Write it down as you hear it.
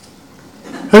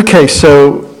Okay,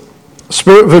 so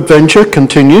Spirit of Adventure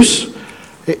continues.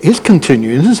 It is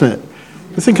continuing, isn't it?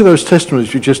 Think of those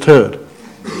testimonies you just heard.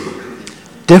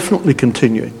 Definitely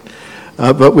continuing.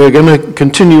 But we're going to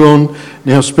continue on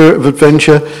now, Spirit of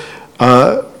Adventure.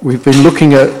 We've been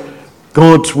looking at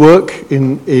God's work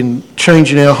in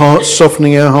changing our hearts,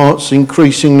 softening our hearts,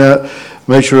 increasing that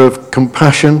measure of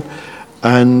compassion,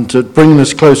 and bringing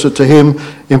us closer to Him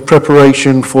in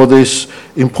preparation for this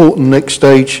important next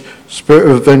stage, Spirit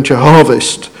of Adventure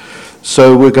Harvest.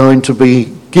 So we're going to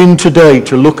begin today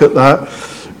to look at that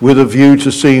with a view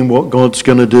to seeing what God's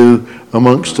going to do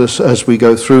amongst us as we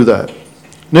go through that.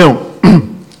 Now,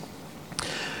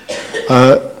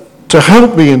 to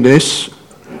help me in this,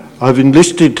 I've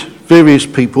enlisted various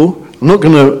people. I'm not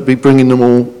going to be bringing them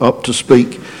all up to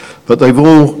speak, but they've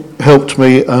all helped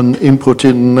me and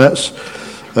inputted, and that's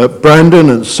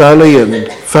Brandon and Sally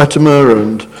and Fatima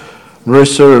and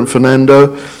Marissa and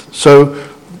Fernando. So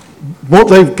what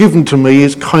they've given to me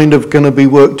is kind of going to be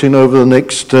worked in over the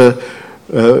next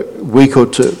week or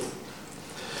two.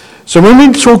 So when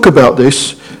we talk about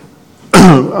this,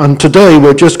 and today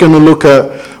we're just going to look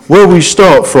at where we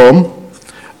start from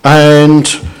and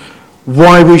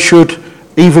why we should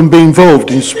even be involved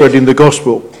in spreading the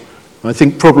gospel. I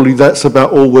think probably that's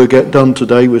about all we'll get done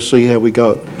today. We'll see how we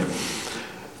go.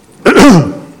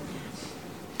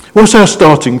 What's our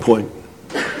starting point?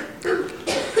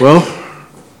 Well,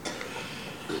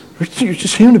 you're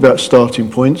just hearing about starting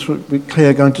points with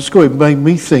Claire going to school. It made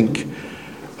me think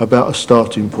about a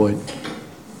starting point.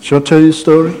 Shall I tell you the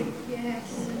story?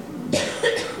 Yes.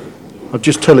 I'll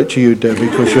just tell it to you, Debbie,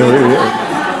 because you're...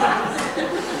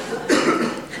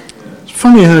 It's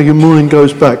funny how your mind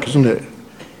goes back, isn't it?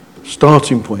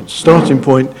 Starting point. Starting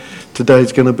point today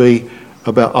is going to be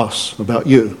about us, about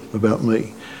you, about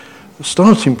me. The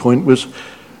starting point was,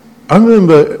 I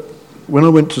remember when I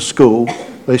went to school,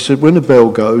 they said when the bell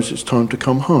goes, it's time to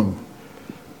come home.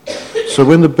 So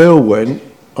when the bell went,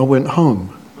 I went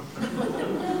home.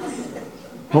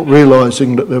 Not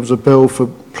realising that there was a bell for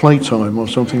playtime or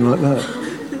something like that.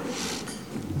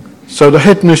 So the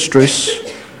headmistress,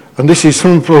 and this is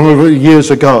some years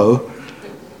ago,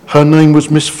 her name was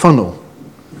Miss Funnel.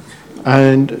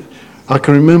 And I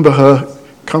can remember her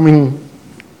coming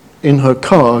in her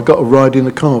car. I got a ride in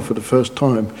the car for the first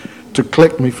time to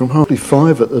collect me from home.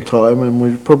 5 at the time, and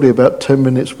we were probably about 10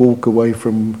 minutes walk away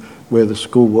from where the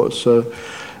school was. So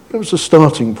it was a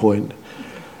starting point.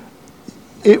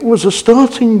 It was a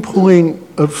starting point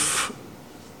of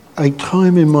a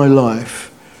time in my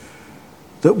life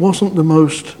that wasn't the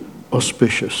most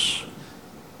auspicious.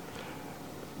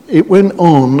 It went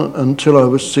on until I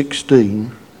was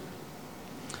 16,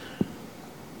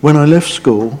 when I left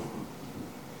school,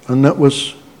 and that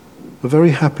was a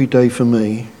very happy day for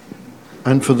me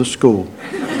and for the school.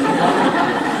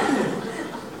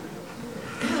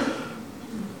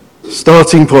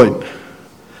 Starting point.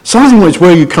 Starting point is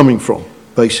where you're coming from,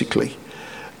 basically.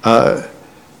 And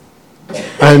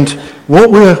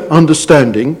what we're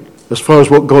understanding as far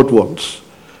as what God wants,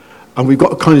 and we've got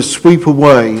to kind of sweep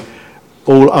away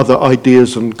all other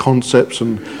ideas and concepts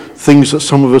and things that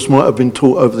some of us might have been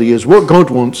taught over the years. What God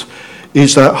wants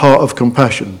is that heart of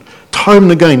compassion. Time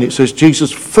and again it says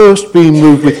Jesus first being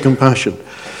moved with compassion.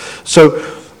 So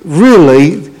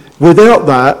really, without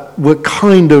that, we're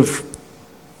kind of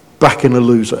back in a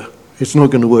loser. It's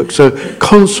not going to work. So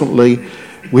constantly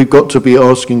we've got to be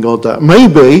asking God that.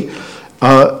 Maybe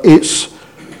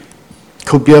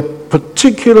could be a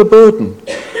particular burden.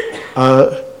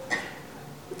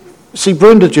 See,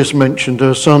 Brenda just mentioned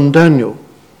her son Daniel.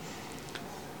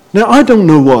 Now, I don't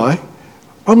know why.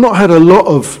 I've not had a lot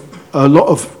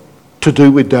of to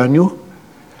do with Daniel,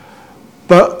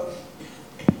 but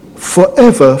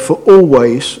forever, for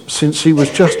always, since he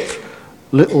was just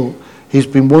little, he's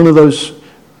been one of those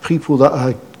people that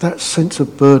I that sense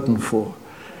of burden for.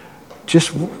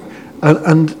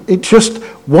 And it just,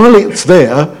 while it's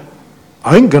there,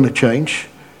 I ain't going to change,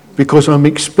 because I'm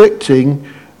expecting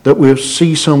that we'll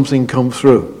see something come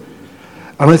through.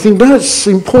 And I think that's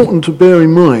important to bear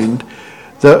in mind,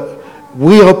 that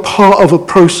we are part of a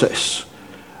process.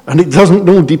 And it doesn't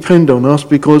all depend on us,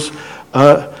 because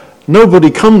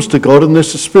nobody comes to God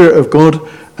unless the Spirit of God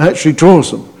actually draws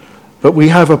them. But we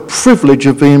have a privilege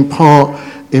of being part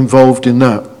involved in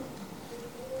that.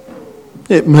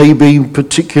 It may be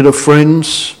particular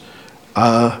friends,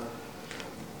 and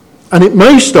it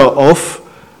may start off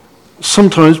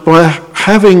sometimes by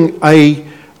having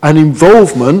an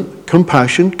involvement,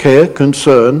 compassion, care,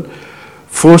 concern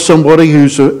for somebody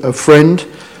who's a friend,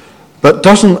 but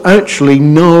doesn't actually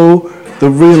know the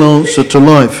real answer to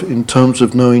life in terms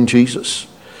of knowing Jesus.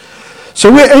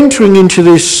 So we're entering into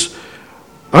this,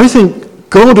 I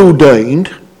think,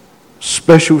 God-ordained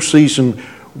special season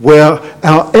where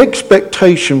our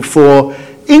expectation for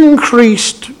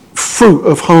increased fruit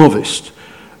of harvest,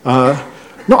 not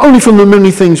only from the many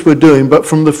things we're doing, but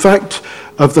from the fact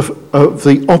of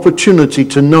the opportunity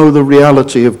to know the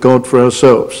reality of God for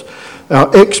ourselves.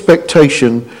 Our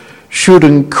expectation should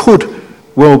and could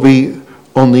well be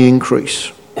on the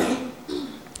increase.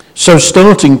 So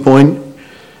starting point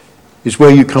is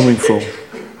where you're coming from.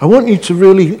 I want you to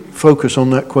really focus on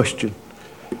that question.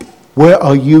 Where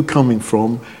are you coming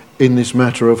from in this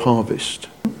matter of harvest?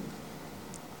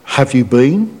 Have you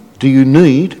been? Do you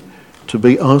need to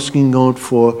be asking God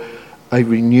for a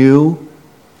renewal,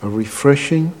 a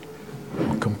refreshing,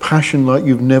 a compassion like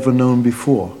you've never known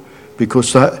before?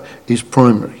 Because that is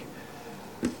primary.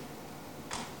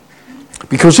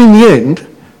 Because in the end,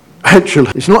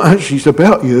 actually, it's not actually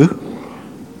about you.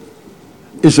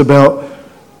 It's about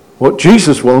what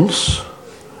Jesus wants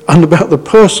and about the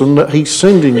person that he's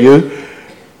sending you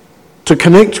to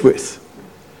connect with.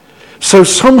 So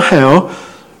somehow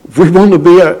we want to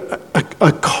be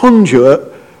a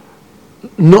conduit,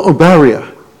 not a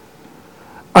barrier.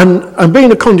 And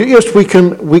being a conduit, yes, we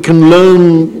can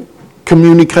learn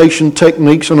communication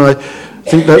techniques, and I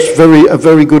think that's a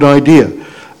very good idea.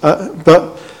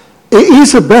 But it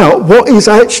is about what is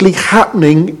actually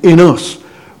happening in us,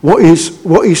 what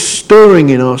is stirring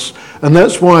in us, and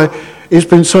that's why it's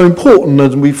been so important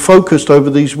that we focused over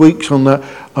these weeks on that,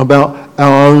 about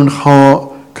our own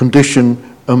heart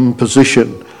condition and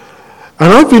position.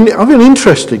 And I've been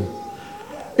interested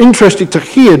to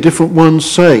hear different ones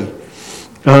say,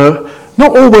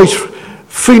 not always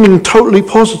feeling totally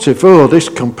positive. Oh, this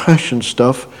compassion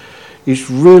stuff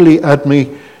is really had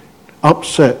me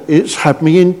upset. It's had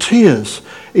me in tears.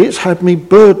 It's had me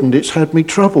burdened. It's had me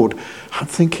troubled. I'm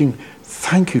thinking,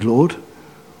 thank you, Lord.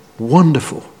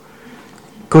 Wonderful.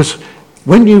 Because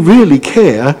when you really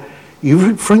care,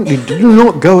 you frankly do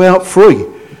not go out free.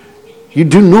 You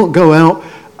do not go out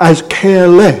as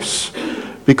careless,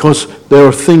 because there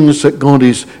are things that God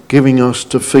is giving us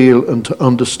to feel and to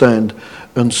understand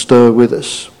and stir with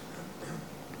us.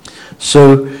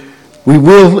 So we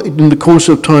will, in the course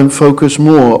of time, focus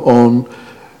more on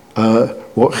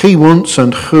what he wants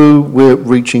and who we're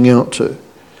reaching out to.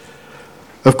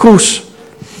 Of course,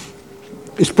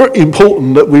 it's pretty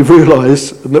important that we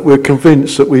realise and that we're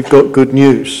convinced that we've got good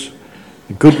news.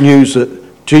 The good news that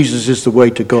Jesus is the way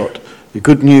to God. The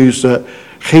good news that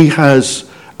he has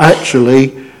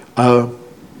actually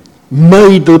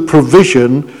made the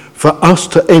provision for us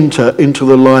to enter into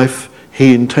the life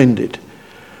he intended.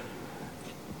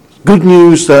 Good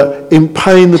news that in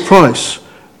paying the price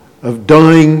of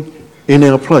dying in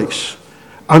our place.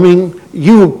 I mean,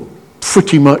 you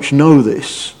pretty much know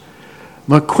this.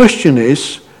 My question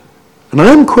is, and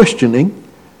I am questioning,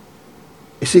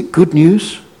 is it good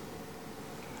news?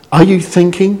 Are you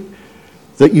thinking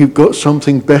that you've got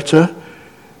something better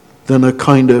than a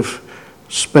kind of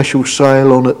special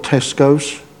sale on at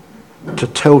Tesco's to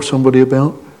tell somebody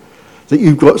about? That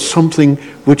you've got something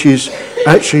which is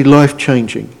actually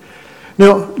life-changing?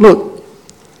 Now, look,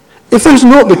 if that's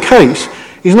not the case,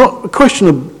 it's not a question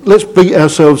of let's beat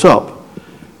ourselves up.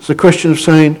 It's a question of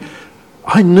saying,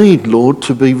 I need, Lord,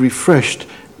 to be refreshed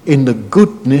in the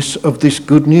goodness of this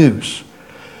good news.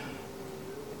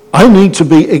 I need to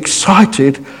be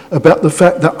excited about the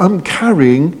fact that I'm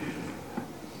carrying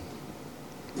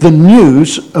the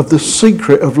news of the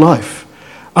secret of life.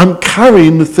 I'm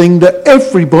carrying the thing that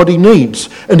everybody needs.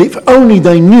 And if only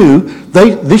they knew,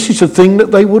 this is a thing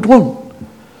that they would want.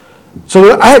 So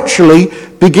we're actually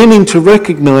beginning to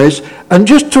recognize, and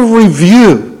just to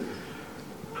review,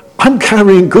 I'm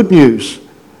carrying good news.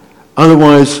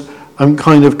 Otherwise, I'm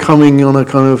kind of coming on a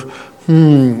kind of,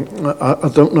 I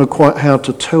don't know quite how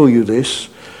to tell you this,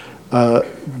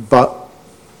 but,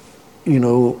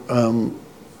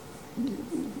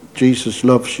 Jesus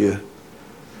loves you.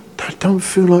 That don't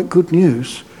feel like good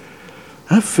news.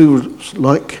 That feels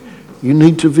like you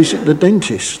need to visit the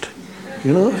dentist.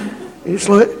 It's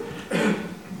like,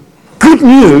 good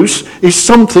news is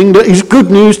something that is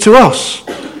good news to us.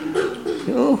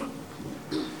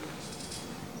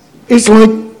 It's like,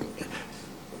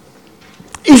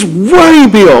 it's way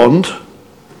beyond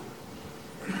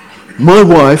my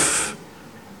wife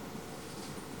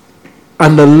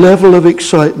and the level of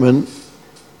excitement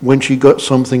when she got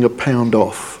something £1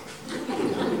 off.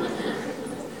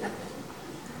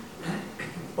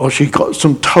 Or she got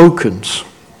some tokens.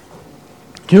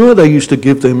 Do you know they used to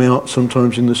give them out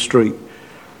sometimes in the street?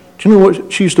 Do you know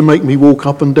what? She used to make me walk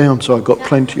up and down, so I got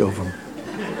plenty of them.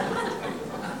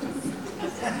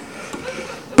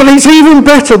 But it's even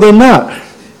better than that.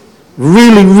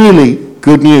 Really, really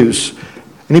good news.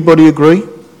 Anybody agree?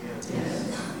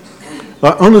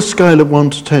 Like on a scale of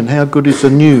 1 to 10, how good is the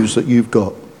news that you've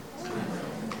got?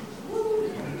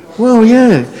 Well,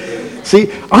 yeah.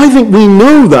 See, I think we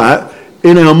know that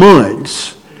in our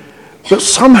minds, but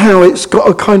somehow it's got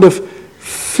to kind of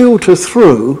filter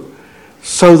through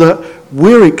so that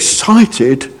we're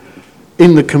excited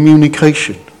in the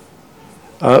communication.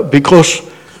 Because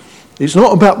it's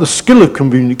not about the skill of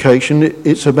communication,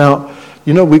 it's about,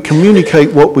 we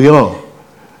communicate what we are.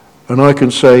 And I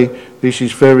can say, this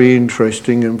is very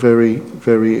interesting and very,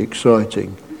 very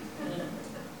exciting.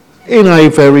 In a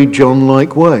very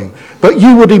John-like way. But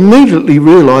you would immediately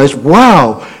realise,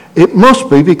 wow, it must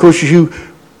be because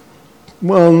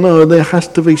there has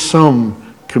to be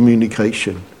some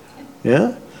communication.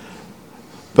 Yeah?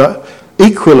 But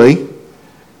equally,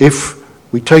 if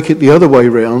we take it the other way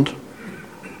round,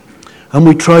 and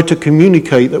we try to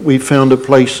communicate that we've found a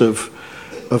place of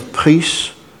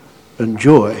peace and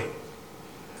joy,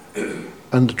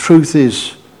 and the truth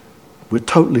is, we're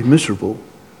totally miserable.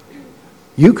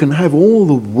 You can have all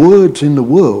the words in the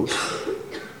world,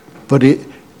 but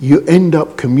you end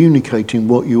up communicating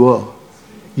what you are.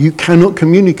 You cannot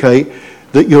communicate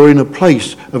that you're in a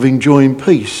place of enjoying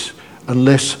peace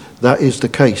unless that is the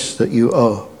case that you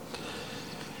are.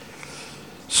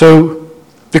 So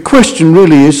the question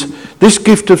really is, this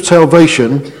gift of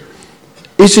salvation,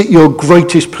 is it your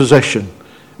greatest possession?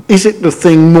 Is it the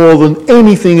thing more than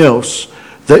anything else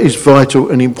that is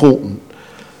vital and important?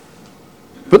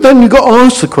 But then you've got to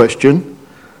ask the question,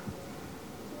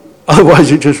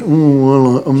 otherwise it just,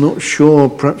 I'm not sure,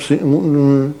 perhaps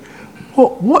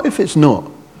what if it's not?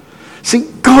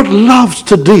 See, God loves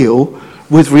to deal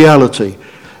with reality.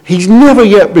 He's never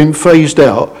yet been phased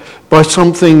out by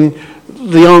something,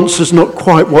 the answer's not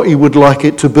quite what he would like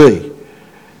it to be.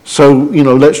 So,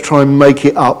 let's try and make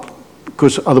it up,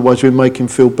 because otherwise we make him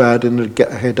feel bad and he'll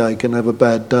get a headache and have a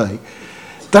bad day.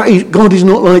 God is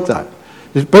not like that.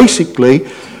 It's basically,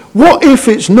 what if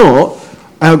it's not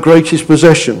our greatest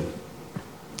possession?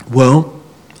 Well,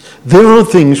 there are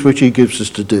things which he gives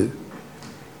us to do.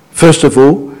 First of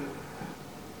all,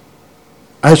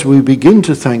 as we begin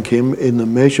to thank him in the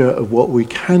measure of what we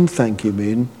can thank him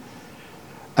in,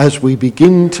 as we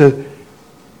begin to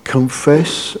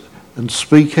confess and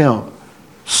speak out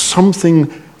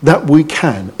something that we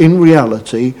can, in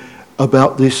reality,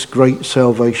 about this great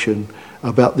salvation,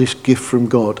 about this gift from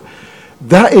God.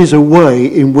 That is a way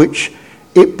in which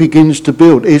it begins to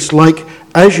build. It's like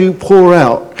as you pour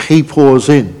out, he pours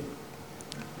in.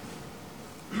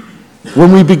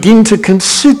 When we begin to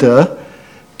consider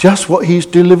just what he's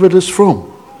delivered us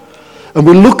from. And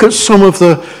we look at some of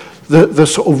the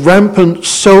sort of rampant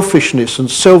selfishness and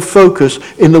self-focus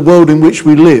in the world in which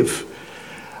we live.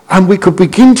 And we could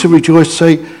begin to rejoice,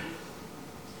 say,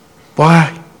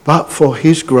 but for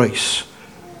his grace,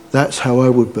 that's how I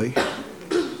would be.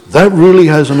 That really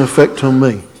has an effect on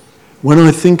me. When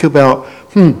I think about,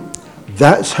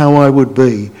 that's how I would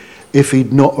be if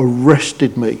he'd not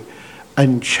arrested me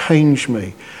and changed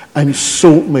me and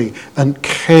sought me and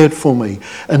cared for me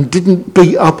and didn't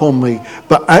beat up on me,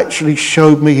 but actually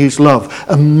showed me his love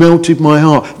and melted my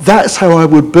heart. That's how I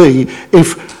would be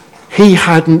if he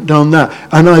hadn't done that.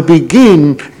 And I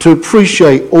begin to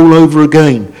appreciate all over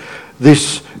again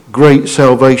this great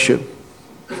salvation.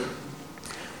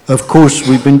 Of course,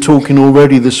 we've been talking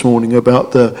already this morning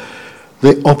about the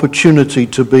opportunity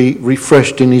to be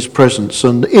refreshed in his presence.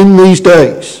 And in these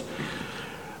days,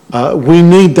 we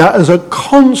need that as a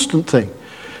constant thing,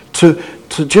 to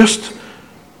just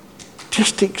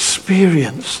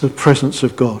experience the presence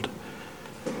of God.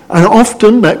 And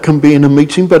often that can be in a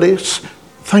meeting, but it's,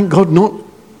 thank God, not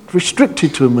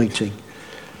restricted to a meeting.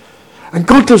 And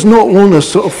God does not want us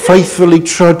sort of faithfully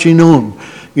trudging on.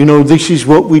 This is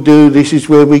what we do, this is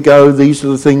where we go, these are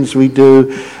the things we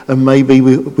do, and maybe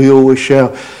we always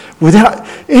shout. Without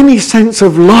any sense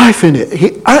of life in it.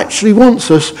 He actually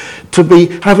wants us to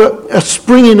have a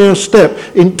spring in our step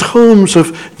in terms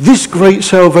of this great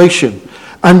salvation.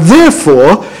 And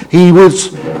therefore, he was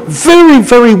very,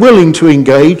 very willing to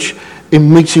engage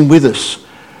in meeting with us.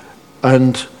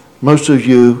 And most of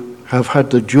you have had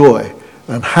the joy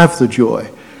and have the joy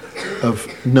of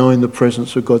knowing the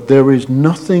presence of God. There is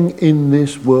nothing in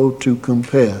this world to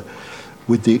compare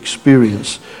with the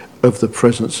experience of the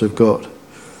presence of God.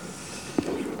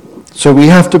 So we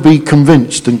have to be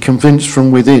convinced, and convinced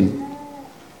from within.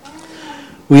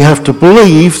 We have to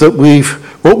believe that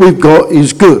what we've got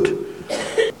is good.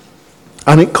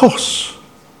 And it costs.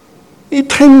 You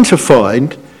tend to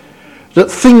find that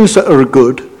things that are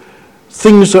good,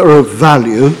 things that are of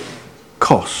value,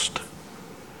 cost.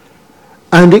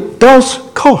 And it does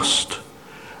cost.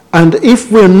 And if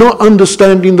we're not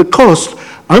understanding the cost,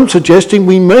 I'm suggesting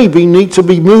we maybe need to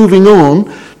be moving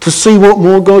on to see what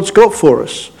more God's got for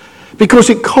us. Because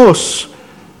it costs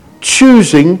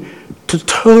choosing to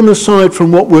turn aside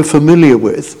from what we're familiar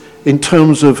with in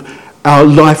terms of our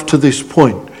life to this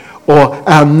point, or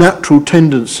our natural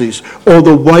tendencies, or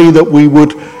the way that we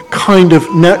would kind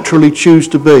of naturally choose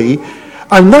to be.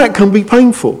 And that can be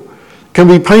painful. Can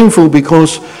be painful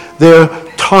because there are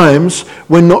times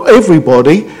when not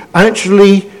everybody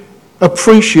actually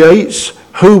appreciates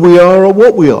who we are or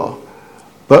what we are.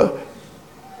 But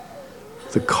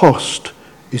the cost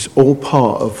is all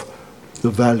part of the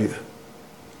value.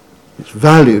 It's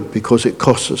valued because it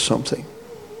costs us something.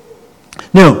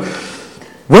 Now,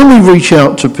 when we reach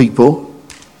out to people,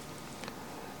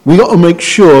 we got to make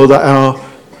sure that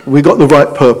we got the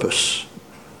right purpose.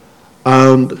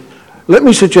 And let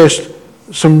me suggest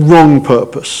some wrong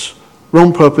purpose.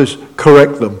 Wrong purpose,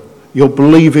 correct them. You're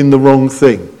believing the wrong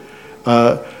thing,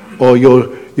 or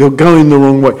you're going the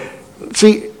wrong way.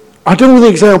 See, I don't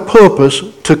think it's our purpose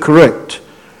to correct.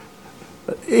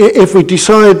 If we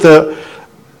decide that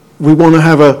we want to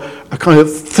have a kind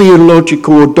of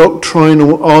theological or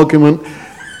doctrinal argument,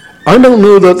 I don't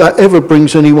know that ever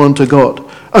brings anyone to God.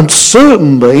 And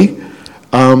certainly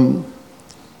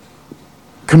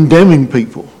condemning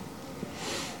people.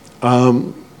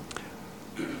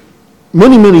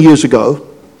 Many, many years ago,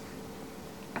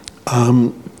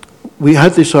 we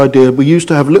had this idea. We used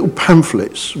to have little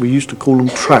pamphlets. We used to call them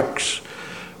tracts,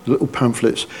 little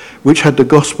pamphlets, which had the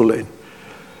gospel in.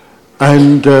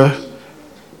 And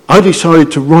I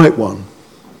decided to write one.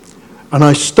 And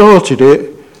I started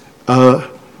it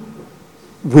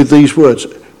with these words: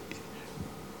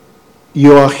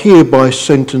 "You are hereby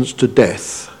sentenced to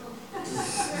death."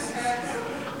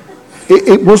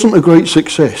 It wasn't a great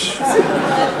success.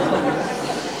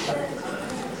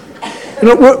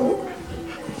 You know,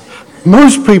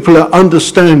 most people are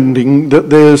understanding that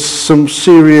there's some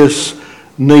serious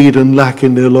need and lack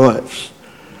in their lives.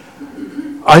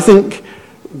 I think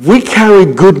we carry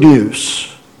good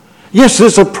news. Yes,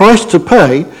 there's a price to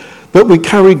pay, but we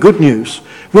carry good news.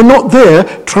 We're not there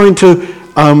trying to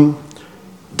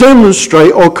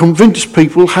demonstrate or convince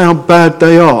people how bad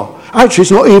they are. Actually,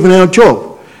 it's not even our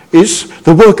job. It's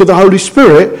the work of the Holy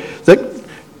Spirit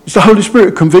it's the Holy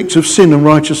Spirit convicts of sin and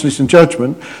righteousness and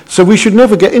judgment. So we should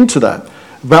never get into that,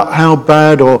 about how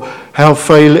bad or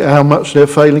how much they're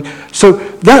failing. So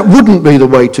that wouldn't be the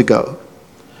way to go.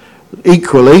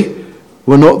 Equally,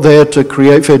 we're not there to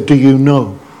create fear. Do you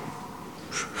know?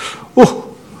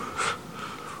 Oh,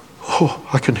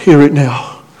 I can hear it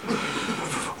now.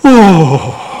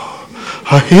 Oh,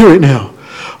 I hear it now.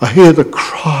 I hear the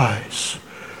cries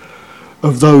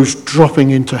of those dropping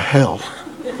into hell.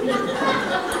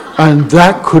 And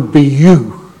that could be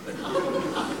you.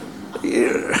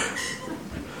 Yeah.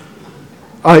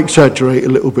 I exaggerate a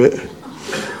little bit.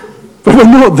 But we're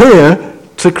not there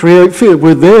to create fear.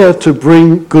 We're there to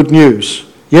bring good news.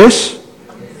 Yes?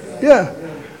 Yeah.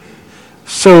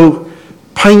 So,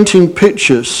 painting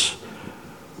pictures,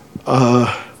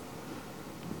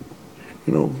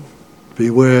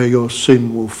 beware your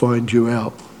sin will find you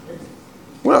out.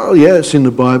 Well, yeah, it's in the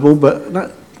Bible, but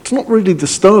it's not really the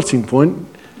starting point.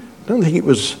 I don't think it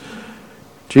was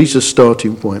Jesus'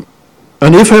 starting point.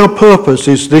 And if our purpose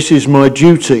is, this is my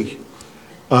duty,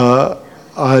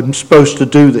 I'm supposed to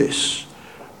do this,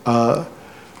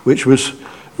 which was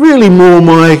really more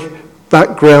my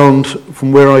background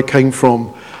from where I came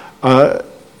from,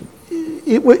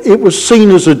 it was seen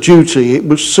as a duty. It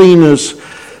was seen as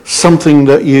something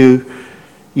that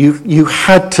you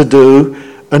had to do,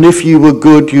 and if you were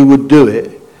good, you would do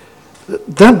it.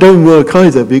 That don't work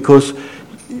either, because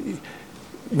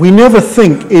we never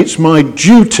think it's my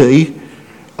duty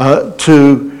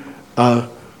to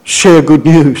share good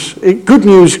news. Good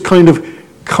news kind of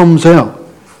comes out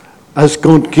as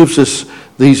God gives us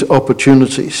these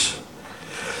opportunities.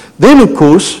 Then, of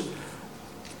course,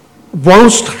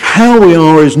 whilst how we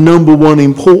are is number one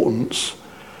importance,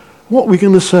 what are we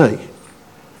going to say?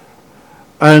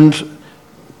 And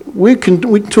we can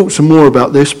talk some more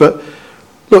about this, but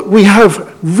look, we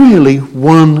have really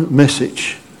one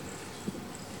message.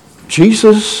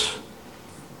 Jesus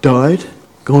died,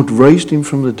 God raised him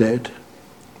from the dead,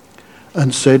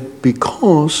 and said,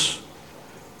 because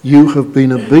you have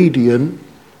been obedient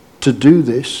to do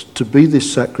this, to be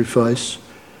this sacrifice,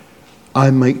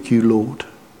 I make you Lord,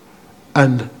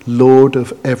 and Lord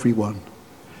of everyone.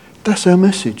 That's our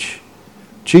message.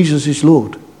 Jesus is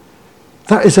Lord.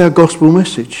 That is our gospel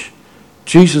message.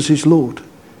 Jesus is Lord.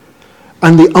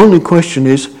 And the only question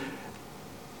is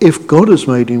if God has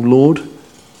made him Lord,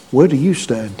 where do you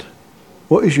stand?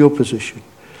 What is your position?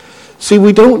 See,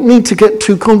 we don't need to get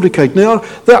too complicated. Now,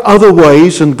 there are other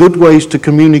ways and good ways to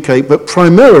communicate, but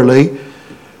primarily,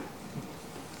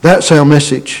 that's our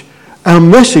message. Our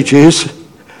message is,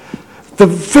 the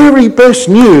very best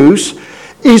news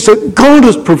is that God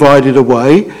has provided a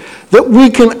way that we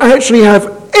can actually have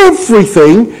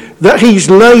everything that he's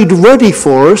laid ready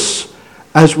for us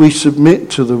as we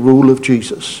submit to the rule of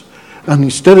Jesus. And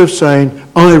instead of saying,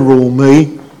 I rule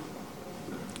me,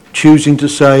 choosing to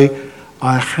say,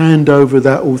 I hand over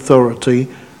that authority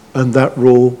and that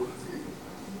rule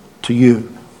to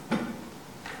you.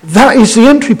 That is the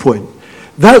entry point.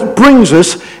 That brings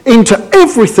us into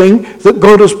everything that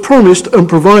God has promised and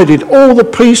provided. All the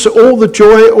peace, all the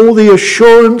joy, all the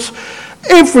assurance,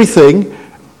 everything,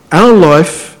 our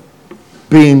life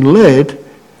being led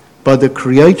by the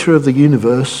creator of the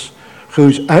universe,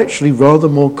 who's actually rather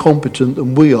more competent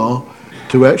than we are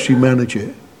to actually manage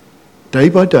it. Day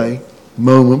by day,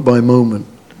 moment by moment,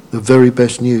 the very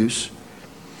best news.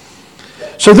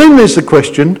 So then there's the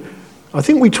question, I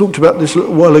think we talked about this a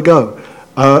little while ago.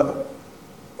 I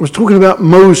was talking about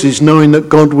Moses knowing that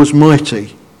God was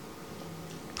mighty.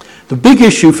 The big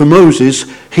issue for Moses,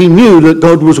 he knew that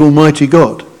God was Almighty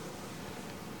God.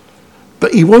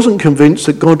 But he wasn't convinced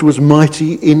that God was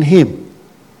mighty in him.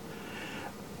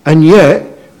 And yet,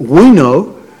 we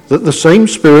know that the same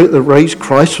Spirit that raised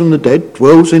Christ from the dead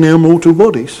dwells in our mortal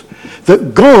bodies.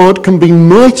 That God can be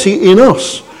mighty in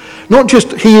us. Not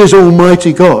just he is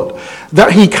Almighty God.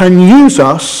 That he can use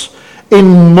us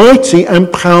in mighty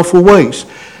and powerful ways.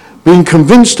 Being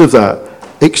convinced of that,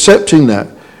 accepting that,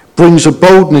 brings a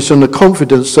boldness and a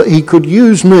confidence that he could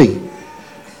use me.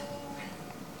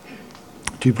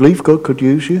 Do you believe God could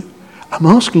use you? I'm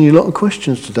asking you a lot of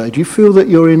questions today. Do you feel that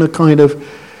you're in a kind of,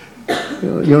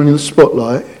 you're in the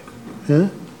spotlight? Yeah?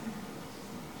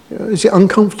 Is it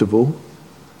uncomfortable?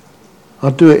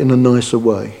 I'll do it in a nicer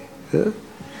way. Yeah?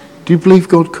 Do you believe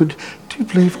God could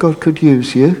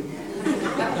use you?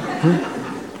 Yeah?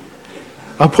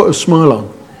 I'll put a smile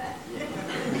on.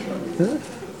 Yeah?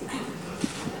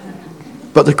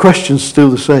 But the question's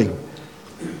still the same.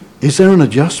 Is there an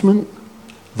adjustment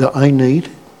that I need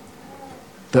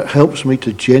that helps me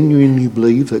to genuinely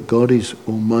believe that God is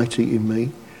almighty in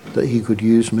me, that he could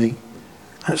use me?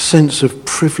 That sense of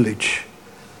privilege,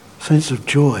 sense of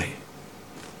joy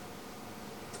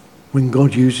when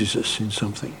God uses us in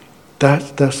something.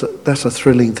 That's a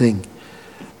thrilling thing.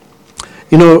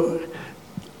 You know,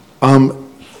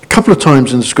 a couple of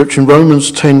times in the scripture,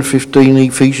 Romans 10:15,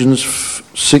 Ephesians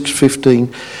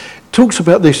 6:15, talks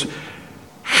about this,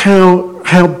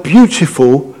 how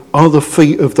beautiful are the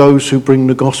feet of those who bring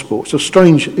the gospel. It's a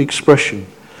strange expression.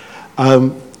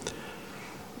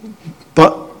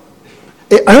 But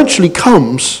it actually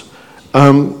comes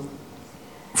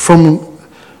from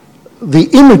the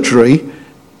imagery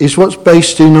is what's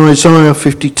based in Isaiah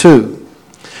 52.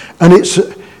 And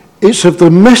it's of the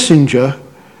messenger.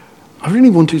 I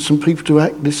really wanted some people to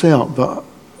act this out, but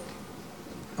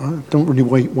I don't really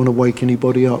want to wake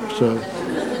anybody up. So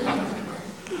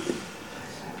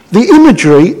the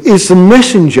imagery is the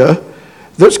messenger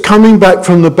that's coming back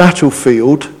from the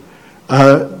battlefield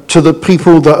to the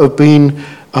people that have been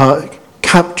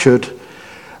captured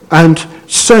and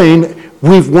saying,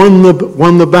 we've won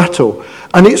the battle.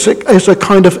 And it's a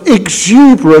kind of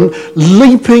exuberant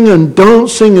leaping and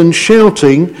dancing and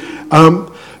shouting,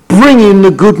 bringing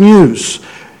the good news,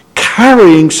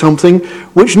 carrying something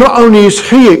which not only is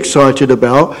he excited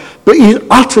about, but he's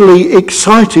utterly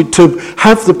excited to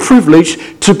have the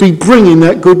privilege to be bringing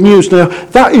that good news. Now,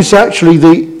 that is actually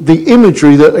the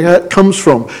imagery that comes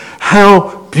from.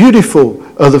 How beautiful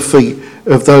are the feet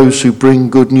of those who bring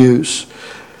good news.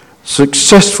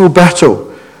 Successful battle.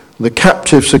 The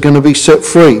captives are going to be set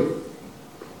free.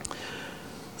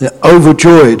 They're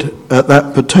overjoyed at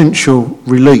that potential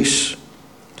release.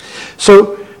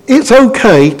 So it's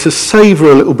okay to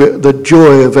savour a little bit the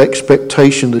joy of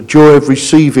expectation, the joy of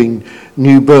receiving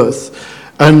new birth.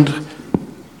 And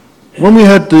when we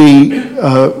had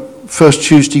the First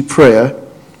Tuesday prayer,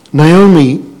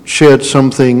 Naomi shared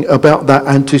something about that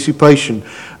anticipation.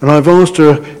 And I've asked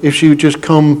her if she would just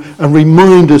come and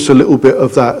remind us a little bit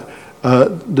of that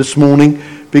this morning,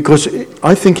 because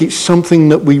I think it's something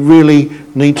that we really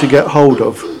need to get hold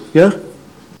of. Yeah?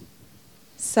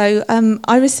 So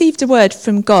I received a word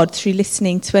from God through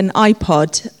listening to an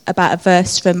iPod about a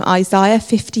verse from Isaiah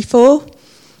 54,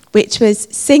 which was,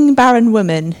 "Sing, barren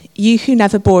woman, you who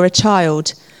never bore a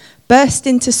child. Burst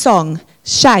into song,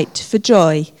 shout for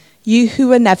joy, you who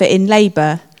were never in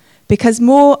labour. because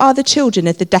more are the children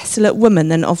of the desolate woman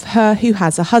than of her who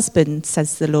has a husband,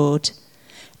 says the Lord.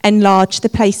 Enlarge the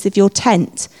place of your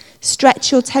tent.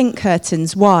 Stretch your tent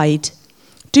curtains wide.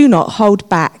 Do not hold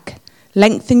back.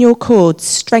 Lengthen your cords,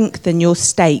 strengthen your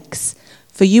stakes,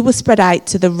 for you will spread out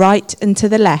to the right and to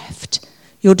the left.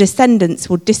 Your descendants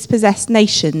will dispossess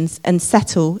nations and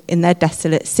settle in their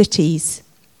desolate cities.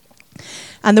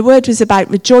 And the word was about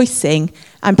rejoicing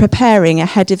and preparing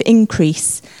ahead of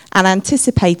increase and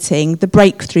anticipating the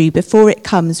breakthrough before it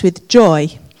comes with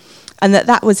joy. And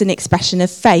that was an expression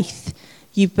of faith.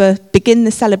 You begin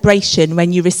the celebration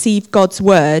when you receive God's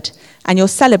word, and you're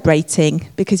celebrating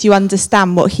because you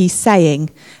understand what he's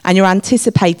saying, and you're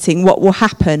anticipating what will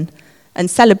happen and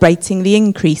celebrating the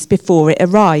increase before it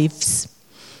arrives.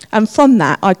 And from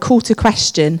that, I caught a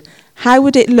question: how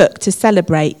would it look to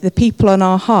celebrate the people on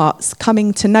our hearts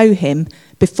coming to know him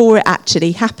before it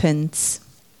actually happens?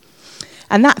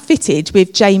 And that fitted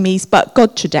with Jamie's But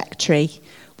God trajectory,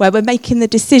 where we're making the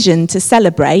decision to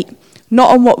celebrate,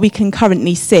 not on what we can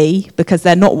currently see, because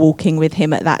they're not walking with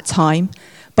him at that time,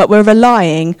 but we're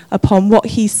relying upon what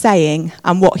he's saying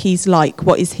and what he's like,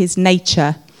 what is his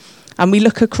nature. And we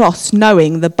look across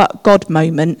knowing the But God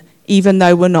moment, even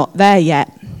though we're not there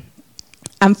yet.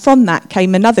 And from that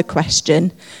came another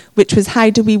question, which was, how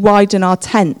do we widen our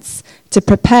tents to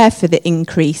prepare for the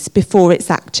increase before it's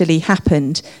actually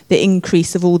happened, the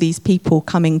increase of all these people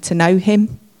coming to know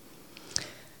him?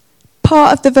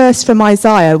 Part of the verse from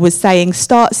Isaiah was saying,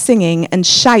 start singing and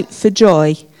shout for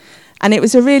joy. And it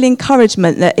was a real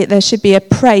encouragement that there should be a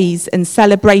praise and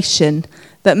celebration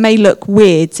that may look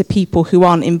weird to people who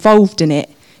aren't involved in it.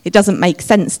 It doesn't make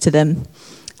sense to them.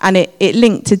 And it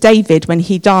linked to David when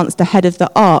he danced ahead of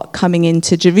the ark coming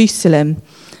into Jerusalem.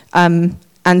 And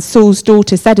Saul's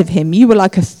daughter said of him, you were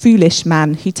like a foolish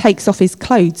man who takes off his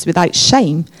clothes without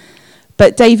shame.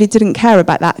 But David didn't care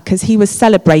about that because he was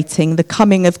celebrating the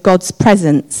coming of God's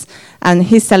presence, and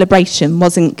his celebration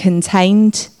wasn't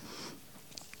contained.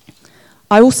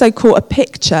 I also caught a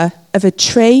picture of a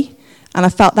tree, and I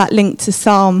felt that linked to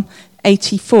Psalm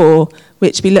 84,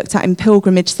 which we looked at in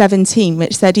Pilgrimage 17,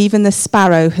 which said, even the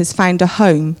sparrow has found a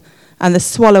home, and the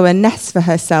swallow a nest for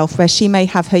herself where she may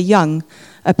have her young,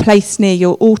 a place near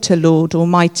your altar, Lord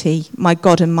Almighty, my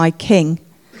God and my King.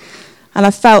 And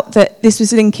I felt that this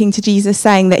was linking to Jesus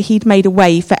saying that he'd made a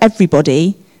way for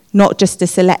everybody, not just a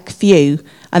select few,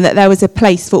 and that there was a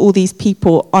place for all these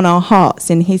people on our hearts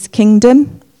in his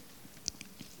kingdom.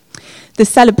 The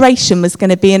celebration was going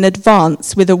to be in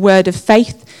advance with a word of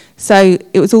faith. So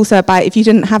it was also about, if you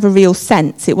didn't have a real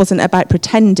sense, it wasn't about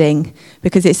pretending,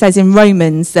 because it says in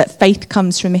Romans that faith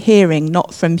comes from hearing,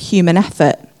 not from human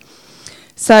effort.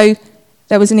 So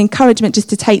there was an encouragement just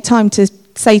to take time to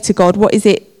say to God, what is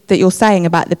it that you're saying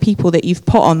about the people that you've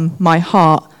put on my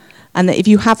heart? And that if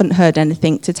you haven't heard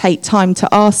anything, to take time to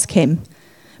ask him.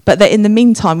 But that in the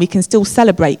meantime, we can still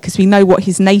celebrate because we know what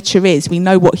his nature is. We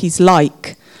know what he's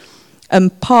like.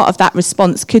 And part of that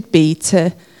response could be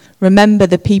to remember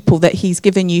the people that he's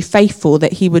given you faith for,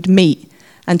 that he would meet,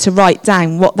 and to write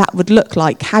down what that would look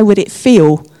like. How would it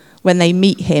feel when they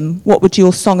meet him? What would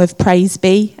your song of praise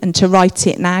be? And to write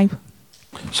it now.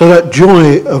 So that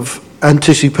joy of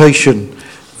anticipation,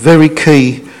 very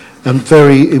key and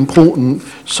very important,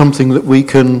 something that we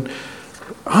can,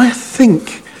 I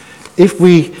think, if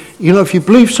you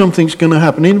believe something's going to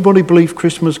happen, anybody believe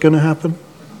Christmas is going to happen?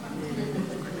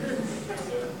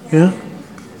 Yeah?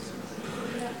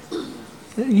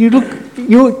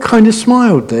 You kind of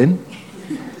smiled then.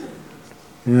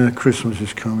 Yeah, Christmas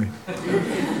is coming.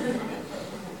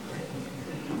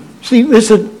 See,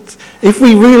 if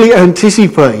we really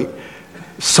anticipate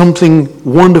something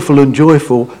wonderful and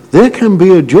joyful, there can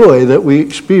be a joy that we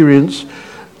experience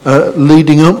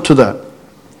leading up to that.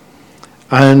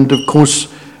 And of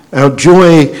course, our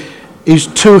joy is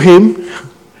to him,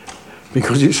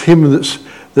 because it's him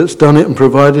that's done it and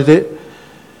provided it.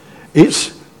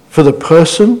 It's for the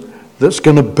person that's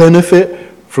going to benefit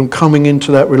from coming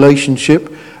into that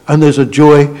relationship, and there's a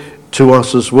joy to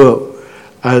us as well.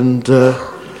 And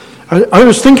I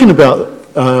was thinking about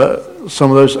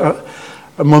some of those.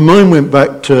 My mind went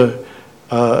back to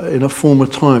in a former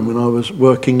time when I was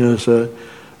working as an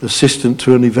assistant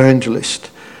to an evangelist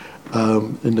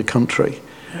in the country,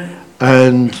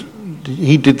 and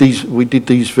we did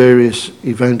these various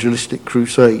evangelistic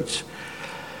crusades.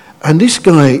 And this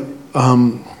guy,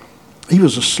 he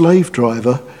was a slave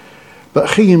driver,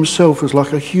 but he himself was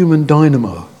like a human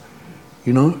dynamo,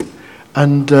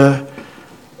 And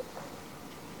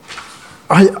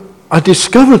I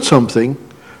discovered something.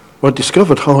 Well, I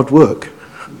discovered hard work.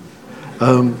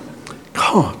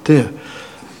 God, dear.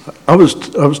 I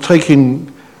was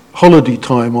taking holiday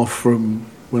time off from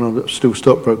when I was still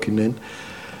stockbroking then.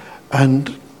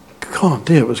 And, God,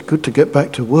 dear, it was good to get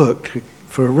back to work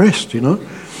for a rest, you know.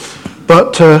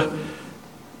 But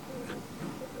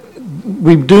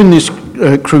we were doing this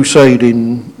crusade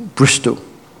in Bristol.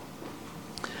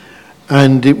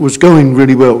 And it was going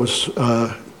really well. It was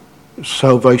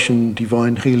Salvation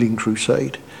Divine Healing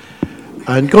Crusade.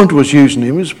 And God was using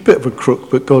him. He was a bit of a crook,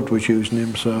 but God was using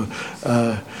him. So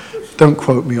don't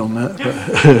quote me on that.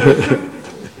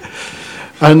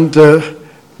 And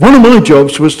one of my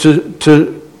jobs was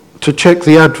to check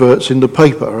the adverts in the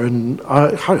paper. And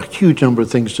I had a huge number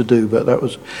of things to do, but that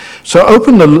was... So I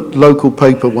opened the local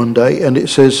paper one day, and it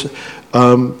says...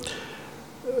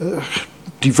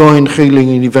 Divine Healing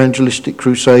and Evangelistic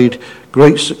Crusade,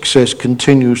 great success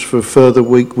continues for a further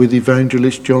week with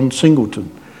evangelist John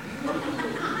Singleton.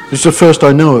 It's the first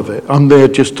I know of it. I'm there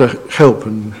just to help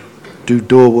and do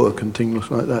door work and things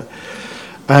like that.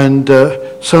 And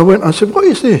so I said, what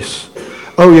is this?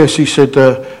 Oh yes, he said,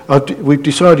 we've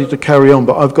decided to carry on,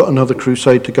 but I've got another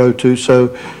crusade to go to,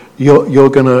 so you're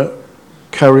going to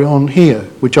carry on here,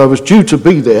 which I was due to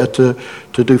be there to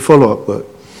do follow-up work.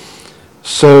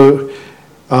 So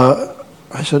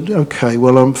I said, okay,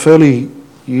 well, I'm fairly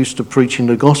used to preaching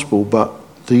the gospel, but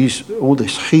all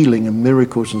this healing and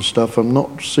miracles and stuff, I'm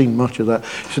not seeing much of that.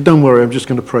 He said, don't worry, I'm just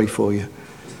going to pray for you.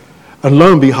 And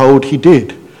lo and behold, he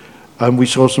did. And we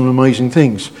saw some amazing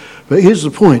things. But here's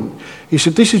the point. He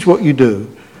said, this is what you do.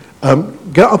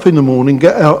 Get up in the morning,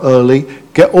 get out early,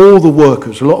 get all the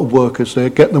workers, a lot of workers there,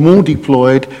 get them all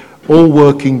deployed, all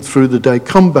working through the day,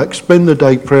 come back, spend the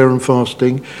day prayer and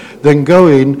fasting, then go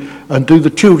in and do the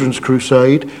children's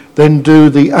crusade, then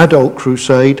do the adult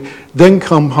crusade, then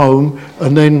come home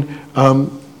and then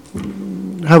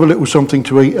have a little something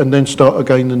to eat and then start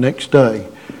again the next day.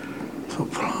 I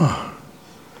thought,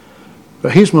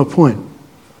 But here's my point.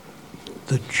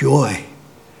 The joy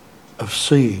of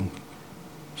seeing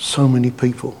so many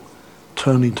people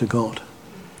turning to God.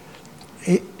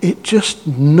 It just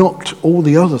knocked all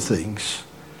the other things.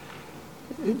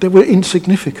 They were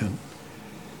insignificant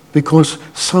because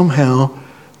somehow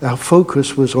our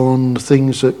focus was on the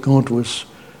things that God was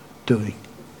doing.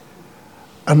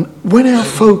 And when our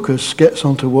focus gets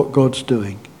onto what God's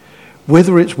doing,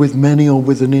 whether it's with many or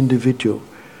with an individual,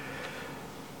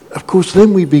 of course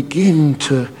then we begin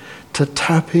to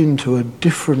tap into a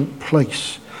different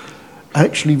place,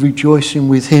 actually rejoicing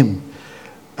with him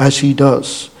as he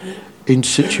does in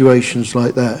situations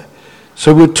like that.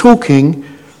 So we're talking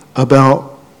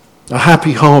about a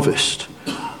happy harvest,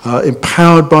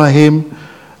 empowered by him,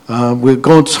 with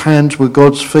God's hands, with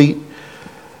God's feet.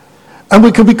 And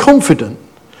we can be confident.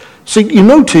 See, you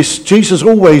notice Jesus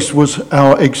always was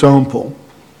our example.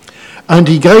 And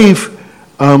he gave,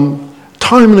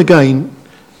 time and again,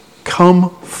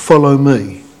 come follow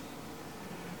me.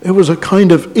 It was a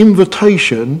kind of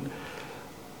invitation,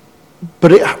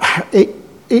 but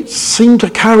it seemed to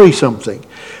carry something.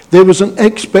 There was an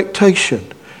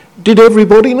expectation. Did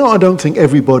everybody? No, I don't think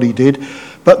everybody did.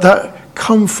 But that,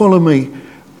 come follow me.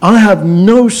 I have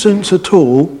no sense at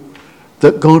all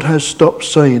that God has stopped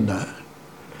saying that.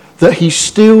 That he's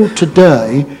still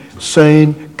today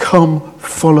saying, come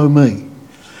follow me.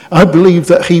 I believe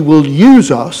that he will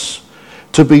use us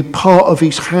to be part of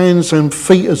his hands and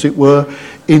feet, as it were,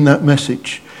 in that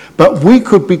message. But we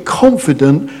could be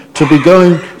confident to be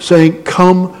going, saying,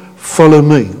 come follow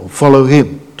me, or follow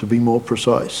him, to be more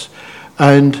precise.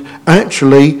 And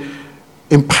actually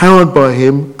empowered by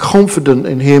him, confident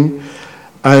in him,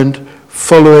 and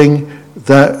following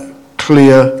that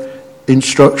clear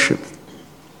instruction.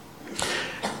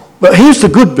 But here's the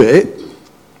good bit.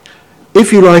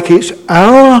 If you like, it's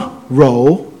our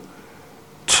role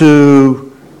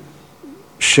to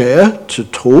share, to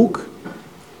talk,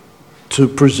 to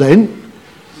present,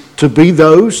 to be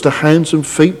those, the hands and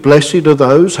feet. Blessed are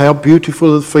those, how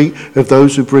beautiful are the feet of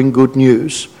those who bring good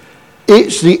news.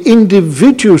 It's the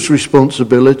individual's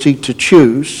responsibility to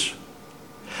choose,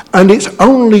 and it's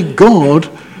only God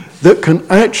that can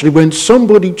actually, when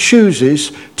somebody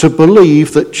chooses to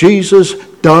believe that Jesus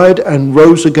died and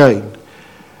rose again,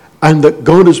 and that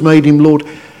God has made him Lord,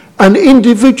 an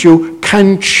individual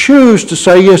can choose to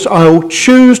say, yes, I'll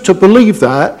choose to believe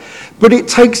that, but it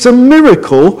takes a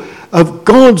miracle of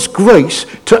God's grace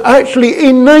to actually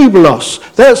enable us.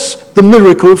 That's the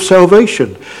miracle of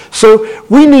salvation. So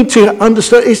we need to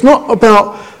understand, it's not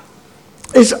about,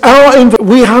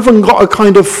 we haven't got to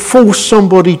kind of force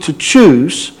somebody to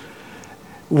choose.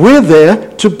 We're there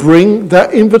to bring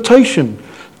that invitation,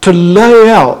 to lay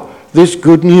out this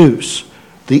good news.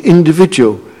 The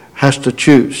individual has to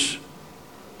choose.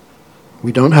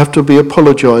 We don't have to be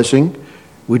apologizing.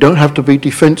 We don't have to be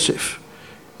defensive.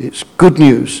 It's good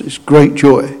news. It's great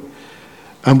joy.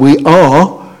 And we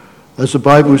are, as the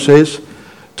Bible says,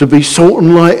 to be salt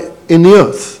and light in the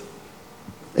earth,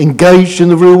 engaged in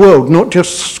the real world, not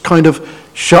just kind of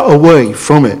shut away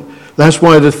from it. That's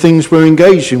why the things we're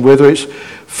engaged in, whether it's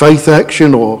Faith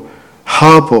Action or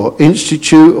Hub or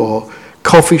Institute or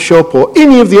coffee shop or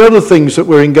any of the other things that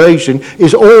we're engaged in,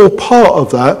 is all part of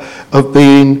that, of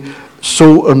being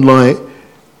salt and light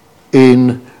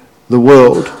in the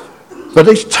world. But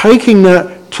it's taking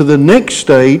that to the next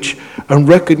stage and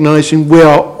recognizing we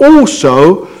are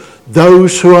also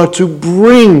those who are to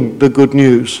bring the good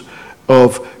news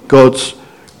of God's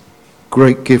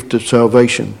great gift of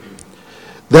salvation.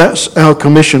 That's our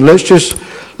commission. Let's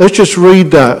just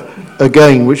read that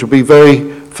again, which will be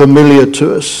very familiar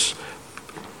to us.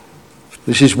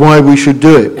 This is why we should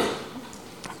do it.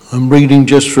 I'm reading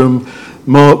just from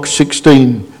Mark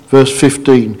 16, verse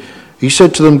 15. He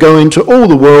said to them, "Go into all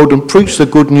the world and preach the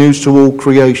good news to all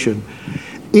creation."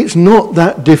 It's not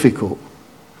that difficult.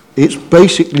 It's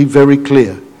basically very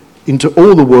clear. Into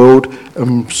all the world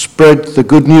and spread the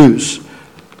good news.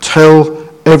 Tell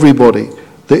everybody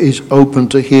that is open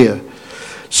to hear.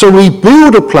 So we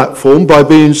build a platform by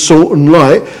being salt and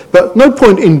light, but no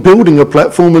point in building a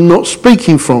platform and not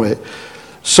speaking from it.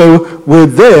 So we're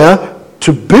there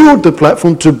to build the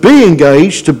platform, to be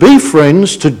engaged, to be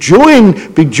friends, to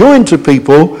be joined to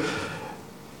people,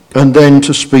 and then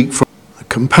to speak from the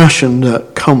compassion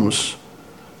that comes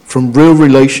from real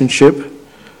relationship,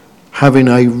 having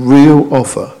a real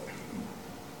offer.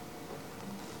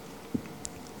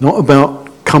 Not about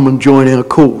come and join our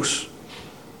cause,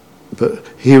 but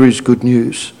here is good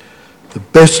news. The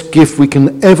best gift we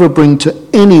can ever bring to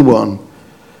anyone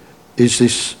is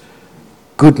this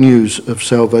good news of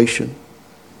salvation.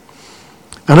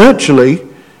 And actually,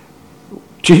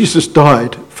 Jesus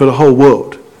died for the whole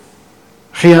world.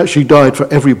 He actually died for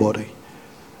everybody.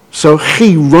 So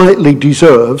he rightly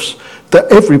deserves that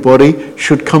everybody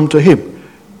should come to him,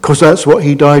 because that's what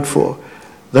he died for.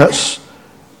 That's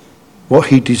what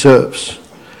he deserves.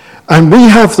 And we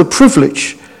have the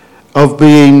privilege of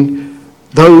being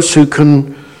those who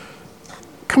can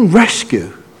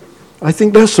rescue. I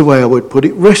think that's the way I would put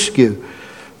it, rescue.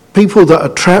 People that are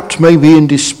trapped maybe in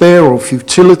despair or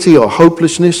futility or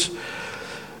hopelessness,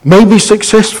 may be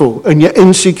successful and yet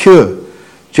insecure,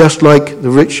 just like the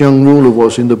rich young ruler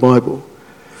was in the Bible.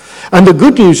 And the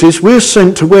good news is we're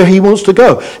sent to where he wants to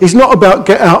go. It's not about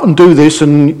get out and do this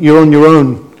and you're on your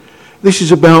own. This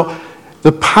is about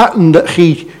the pattern that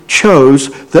he chose,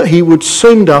 that he would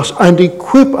send us and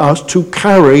equip us to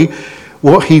carry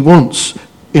what he wants.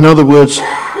 In other words,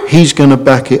 he's going to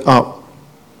back it up.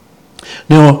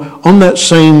 Now, on that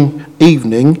same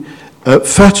evening,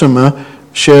 Fatima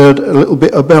shared a little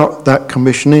bit about that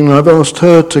commissioning, and I've asked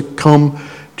her to come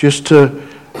just to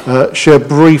share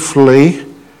briefly.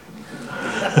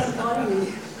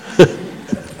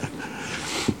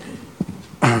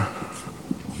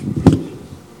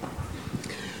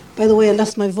 By the way, I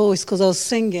lost my voice because I was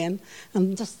singing,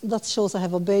 and that shows I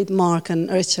have obeyed Mark and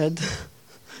Richard,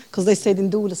 because they said in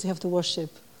Doulos you have to worship.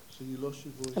 So you lost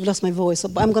your voice? I've lost my voice,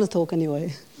 but I'm going to talk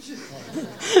anyway.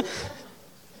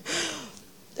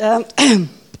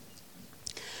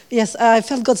 Yes, I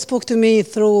felt God spoke to me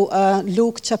through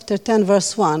Luke chapter 10,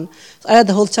 verse 1. I read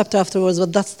the whole chapter afterwards,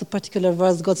 but that's the particular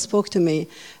verse God spoke to me.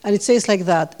 And it says like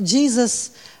that,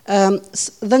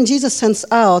 then Jesus sends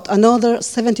out another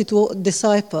 72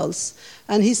 disciples,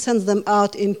 and he sends them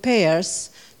out in pairs,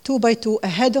 2 by 2,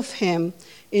 ahead of him,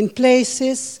 in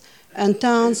places and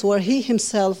towns where he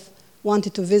himself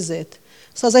wanted to visit.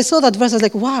 So as I saw that verse, I was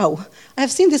like, wow, I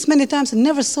have seen this many times and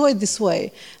never saw it this way.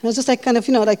 And I was just like, kind of,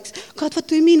 like, God, what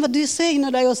do you mean? What do you say?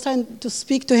 I was trying to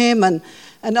speak to him and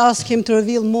ask him to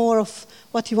reveal more of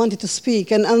what he wanted to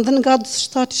speak. And then God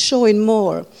started showing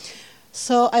more.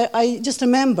 So I just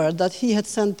remembered that he had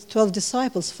sent 12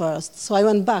 disciples first. So I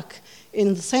went back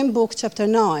in the same book, chapter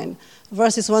 9,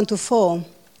 verses 1 to 4,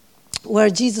 where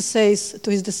Jesus says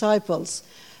to his disciples,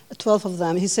 12 of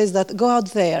them, he says that, go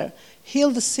out there, heal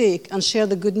the sick, and share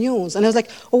the good news. And I was like,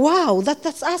 oh, wow,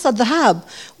 that's us at the Hub.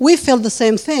 We felt the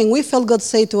same thing. We felt God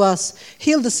say to us,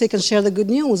 heal the sick and share the good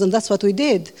news, and that's what we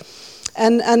did.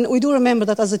 And we do remember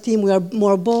that as a team we are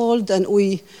more bold, and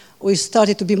we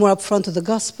started to be more upfront to the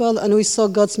gospel, and we saw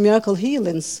God's miracle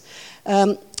healings.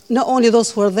 Not only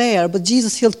those who were there, but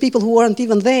Jesus healed people who weren't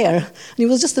even there. And it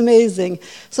was just amazing.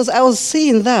 So I was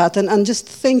seeing that and just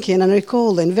thinking and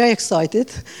recalling, very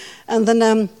excited. And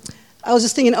then I was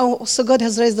just thinking, oh, so God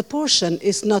has raised the portion.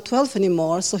 It's not 12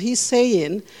 anymore. So he's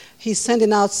saying he's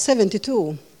sending out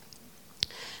 72.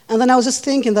 And then I was just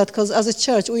thinking that because as a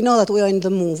church, we know that we are in the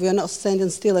move. We are not standing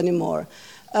still anymore.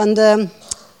 And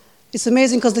it's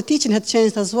amazing because the teaching had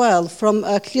changed as well from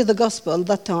Clear the Gospel.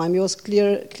 That time it was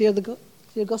Clear the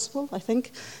Gospel, I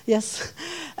think. Yes.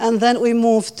 And then we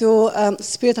moved to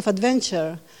Spirit of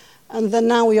Adventure. And then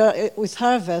now we are with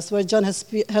Harvest, where John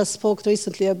has spoke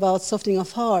recently about softening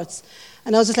of hearts.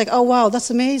 And I was just like, oh, wow, that's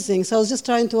amazing. So I was just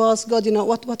trying to ask God,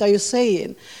 what are you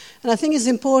saying? And I think it's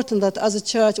important that as a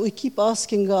church, we keep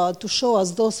asking God to show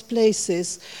us those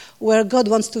places where God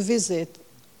wants to visit.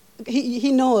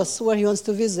 He knows where he wants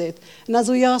to visit. And as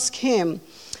we ask him,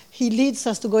 he leads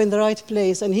us to go in the right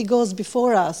place, and he goes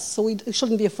before us. So we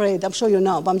shouldn't be afraid. I'm sure you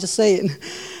know, but I'm just saying.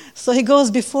 So he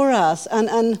goes before us,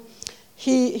 and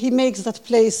he makes that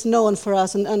place known for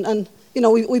us, and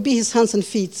we be his hands and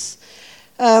feet.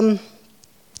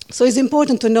 So it's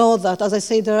important to know that, as I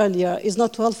said earlier, it's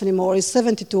not 12 anymore, it's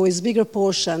 72, it's a bigger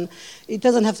portion. It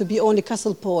doesn't have to be only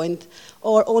Castle Point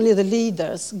or only the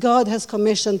leaders. God has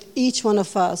commissioned each one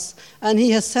of us, and he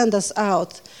has sent us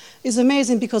out. It's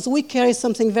amazing because we carry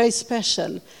something very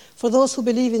special. For those who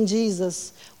believe in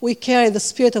Jesus, we carry the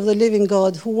Spirit of the living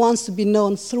God who wants to be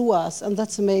known through us, and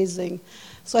that's amazing.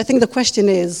 So I think the question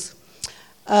is,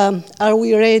 are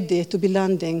we ready to be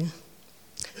landing?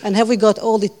 And have we got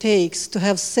all it takes to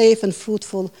have safe and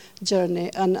fruitful journey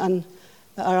and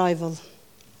arrival?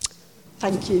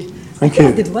 Thank you. Thank you.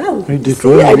 I did well. You did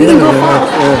well. I didn't go far.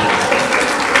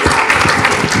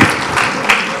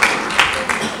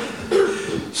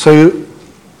 So,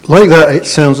 like that, it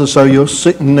sounds as though you're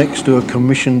sitting next to a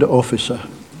commissioned officer.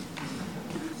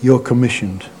 You're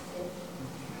commissioned.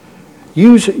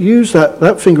 Use that.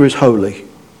 That finger is holy.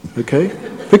 Okay?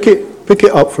 Pick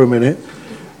it up for a minute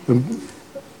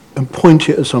and point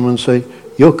it at someone and say,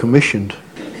 you're commissioned.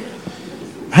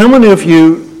 How many of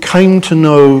you came to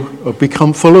know or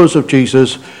become followers of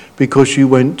Jesus because you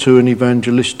went to an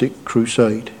evangelistic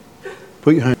crusade?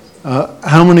 Put your hand.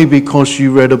 How many because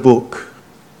you read a book?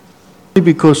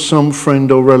 Because some friend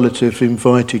or relative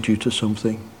invited you to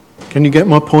something? Can you get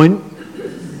my point?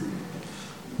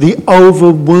 The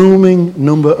overwhelming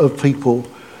number of people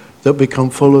that become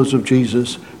followers of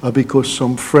Jesus are because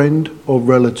some friend or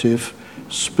relative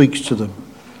speaks to them,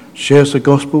 shares the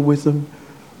gospel with them,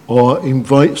 or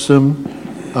invites them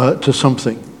to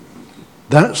something.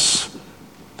 That's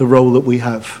the role that we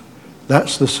have.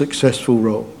 That's the successful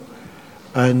role.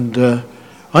 And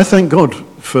I thank God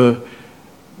for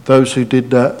those who did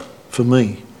that for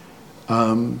me.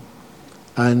 Although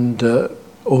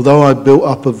I built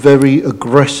up a very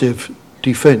aggressive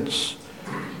defense,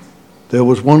 there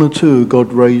was one or two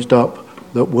God raised up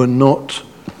that were not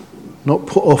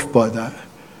put off by that,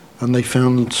 and they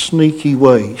found sneaky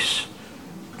ways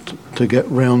to get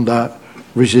round that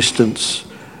resistance.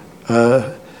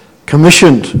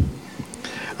 Commissioned.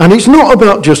 And it's not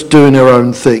about just doing our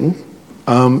own thing.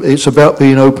 It's about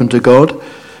being open to God,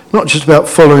 not just about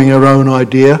following our own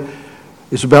idea.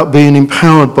 It's about being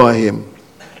empowered by him.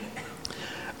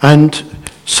 And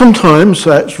sometimes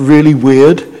that's really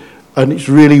weird, and it's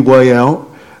really way out.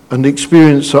 And the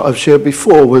experience that I've shared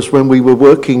before was when we were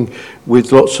working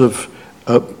with lots of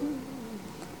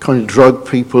kind of drug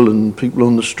people and people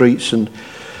on the streets, and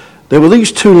there were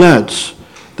these two lads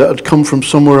that had come from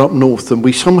somewhere up north, and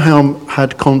we somehow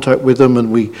had contact with them,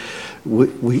 and we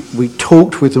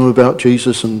talked with them about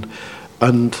Jesus, and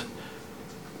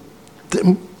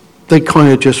they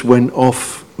kind of just went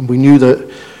off, and we knew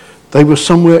that they were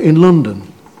somewhere in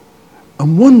London.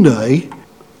 And one day,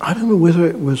 I don't know whether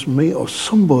it was me or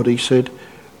somebody said,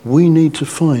 we need to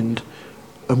find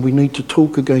and we need to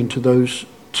talk again to those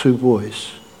two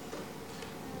boys,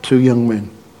 two young men.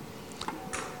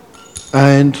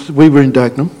 And we were in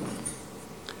Dagenham.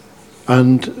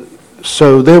 And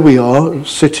so there we are, a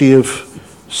city of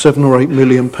 7 or 8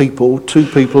 million people, two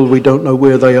people we don't know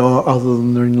where they are other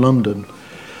than they're in London.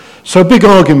 So a big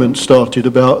argument started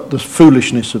about the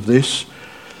foolishness of this.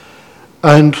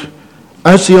 And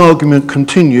as the argument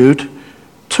continued,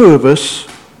 two of us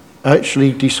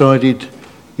actually decided,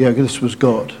 yeah, this was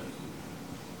God.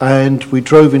 And we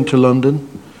drove into London,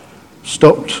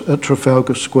 stopped at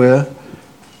Trafalgar Square.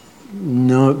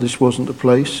 No, this wasn't the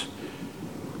place.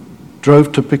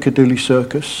 Drove to Piccadilly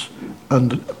Circus.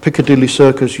 And Piccadilly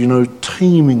Circus,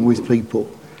 teeming with people.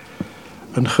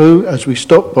 And who, as we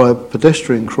stopped by a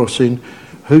pedestrian crossing,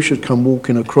 who should come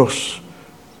walking across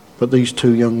but these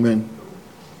two young men?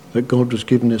 That God was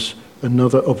giving us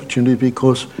another opportunity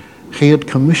because he had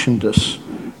commissioned us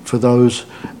for those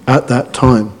at that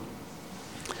time.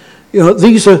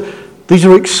 These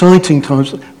are exciting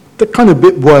times. They're kind of a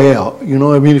bit way out.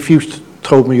 If you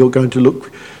told me you're going to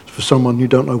look for to someone you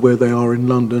don't know where they are in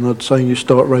London, I'd say you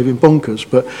start raving bonkers.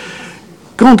 But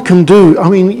God can do, I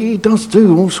mean, he does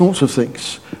do all sorts of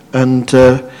things. And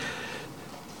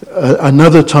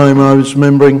another time I was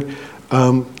remembering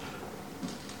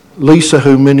Lisa,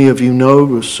 who many of you know,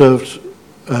 was served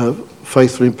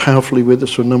faithfully and powerfully with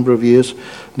us for a number of years,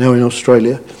 now in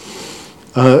Australia.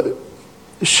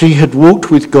 She had walked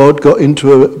with God, got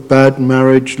into a bad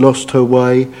marriage, lost her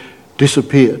way,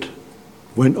 disappeared,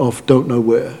 went off, don't know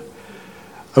where.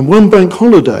 And one bank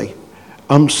holiday,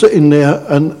 I'm sitting there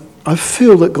and I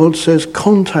feel that God says,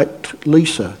 contact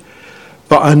Lisa.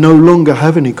 But I no longer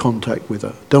have any contact with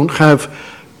her. Don't have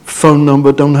phone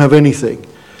number, don't have anything.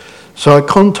 So I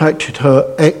contacted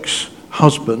her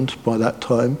ex-husband by that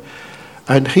time,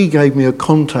 and he gave me a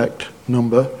contact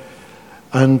number,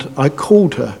 and I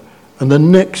called her. And the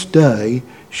next day,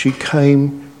 she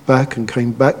came back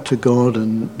to God,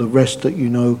 and the rest that you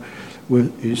know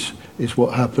is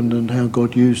what happened and how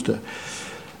God used her.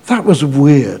 That was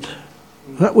weird.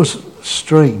 That was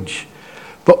strange.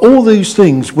 But all these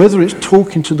things, whether it's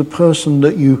talking to the person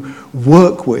that you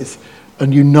work with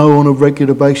and you know on a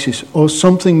regular basis, or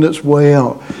something that's way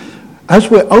out, as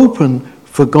we're open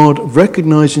for God,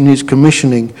 recognizing his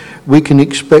commissioning, we can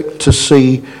expect to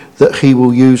see that he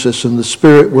will use us and the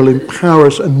Spirit will empower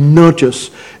us and nudge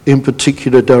us in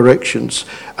particular directions.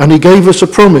 And he gave us a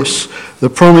promise.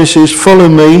 The promise is, follow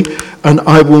me and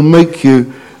I will make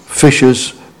you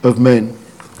fishers of men.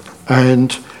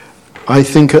 And I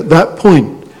think at that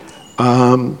point,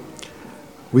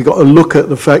 we got to look at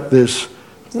the fact there's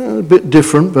a bit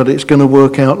different, but it's going to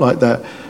work out like that.